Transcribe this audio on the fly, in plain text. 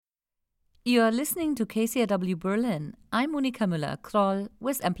You are listening to KCRW Berlin. I'm Monika Müller-Kroll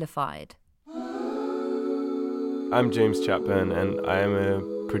with Amplified. I'm James Chapman, and I am a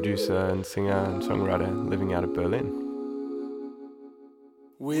producer and singer and songwriter living out of Berlin.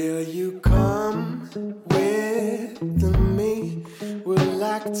 Will you come with me? Would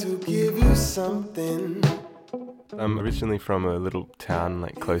like to give you something. I'm originally from a little town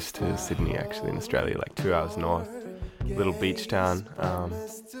like close to Sydney, actually, in Australia, like 2 hours north. Little beach town,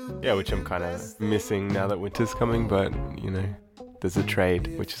 which I'm kind of missing now that winter's coming, but, you know, there's a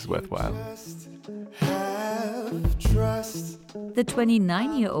trade which is worthwhile. The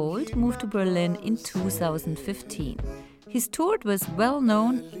 29-year-old moved to Berlin in 2015. He's toured with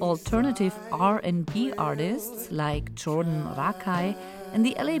well-known alternative R&B artists like Jordan Rakei and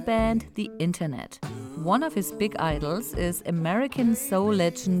the LA band The Internet. One of his big idols is American soul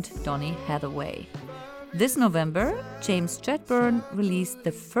legend Donny Hathaway. This November, James Chadbourne released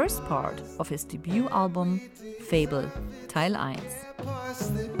the first part of his debut album, Fable, Teil 1.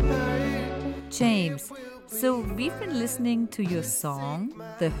 James, so we've been listening to your song,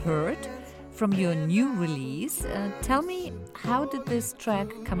 The Hurt, from your new release. Tell me, how did this track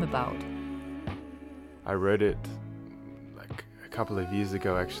come about? I wrote it like a couple of years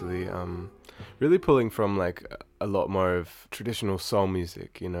ago, actually, really pulling from like a lot more of traditional soul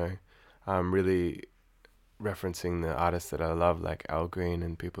music, you know, really referencing the artists that I love, like Al Green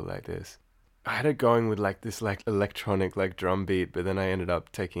and people like this. I had it going with like this like electronic like drum beat, but then I ended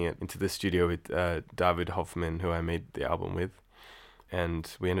up taking it into the studio with David Hoffman, who I made the album with,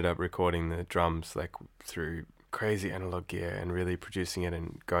 and we ended up recording the drums like through crazy analog gear and really producing it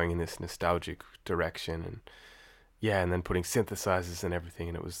and going in this nostalgic direction, and then putting synthesizers and everything,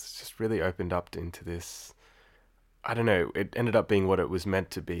 and it was just really opened up into this, I don't know, it ended up being what it was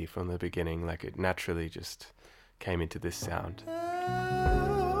meant to be from the beginning. Like it naturally just came into this sound.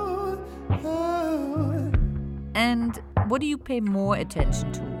 And what do you pay more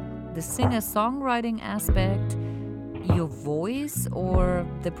attention to? The singer-songwriting aspect, your voice, or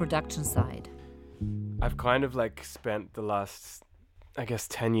the production side? I've kind of like spent the last, I guess,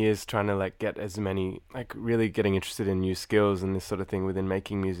 10 years trying to like get as many, like really getting interested in new skills and this sort of thing within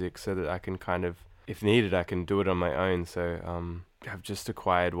making music so that I can kind of, if needed, I can do it on my own. So I've just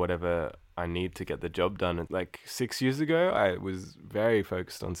acquired whatever I need to get the job done. And like 6 years ago, I was very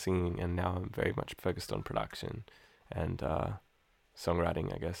focused on singing, and now I'm very much focused on production and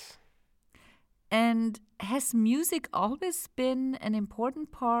songwriting, I guess. And has music always been an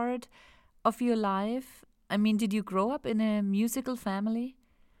important part of your life? I mean, did you grow up in a musical family?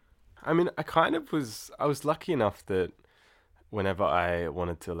 I mean, I was lucky enough that whenever I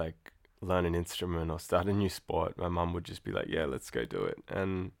wanted to like learn an instrument or start a new sport, my mum would just be like, yeah, let's go do it.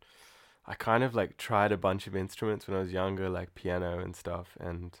 And I kind of like tried a bunch of instruments when I was younger, like piano and stuff,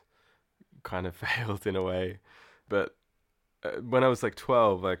 and kind of failed in a way. But when I was like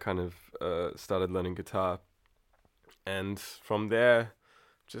 12, I kind of started learning guitar. And from there,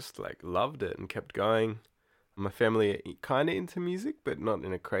 just like loved it and kept going. My family are kind of into music, but not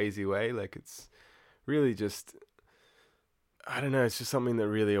in a crazy way. Like it's really just, I don't know, it's just something that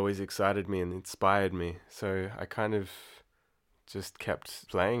really always excited me and inspired me. So I kind of just kept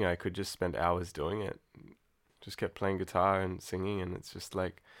playing. I could just spend hours doing it. Just kept playing guitar and singing, and it's just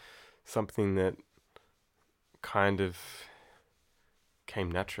like something that kind of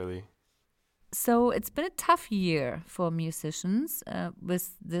came naturally. So it's been a tough year for musicians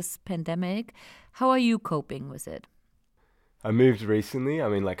with this pandemic. How are you coping with it? I moved recently, I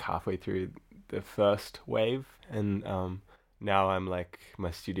mean like halfway through the first wave, and now I'm like,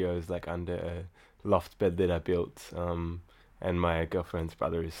 my studio is like under a loft bed that I built, and my girlfriend's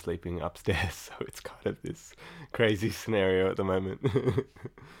brother is sleeping upstairs, so it's kind of this crazy scenario at the moment.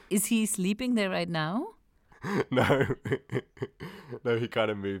 Is he sleeping there right now? No, no, he kind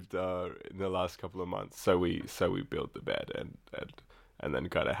of moved in the last couple of months, so we built the bed and then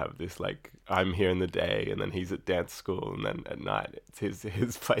kind of have this like, I'm here in the day and then he's at dance school, and then at night it's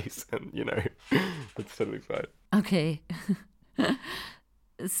his place, and you know, it's totally fine. Okay.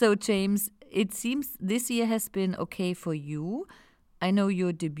 So James, it seems this year has been okay for you. I know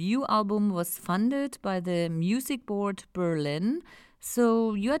your debut album was funded by the Music Board Berlin,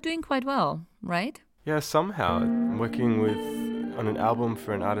 so you are doing quite well, right? Yeah, somehow. I'm working on an album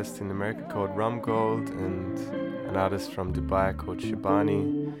for an artist in America called Rumgold and an artist from Dubai called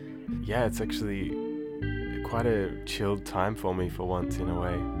Shabani. Yeah, it's actually quite a chilled time for me for once in a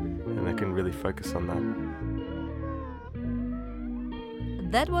way, and I can really focus on that.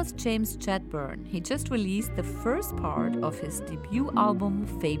 That was James Chadbourne. He just released the first part of his debut album,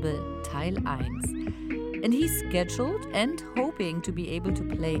 Fable, Teil 1. And he's scheduled and hoping to be able to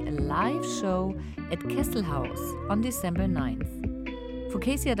play a live show at Kesselhaus on December 9th. For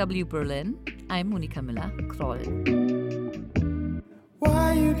KCRW Berlin, I'm Monika Müller-Kroll.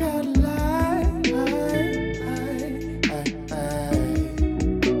 Why you got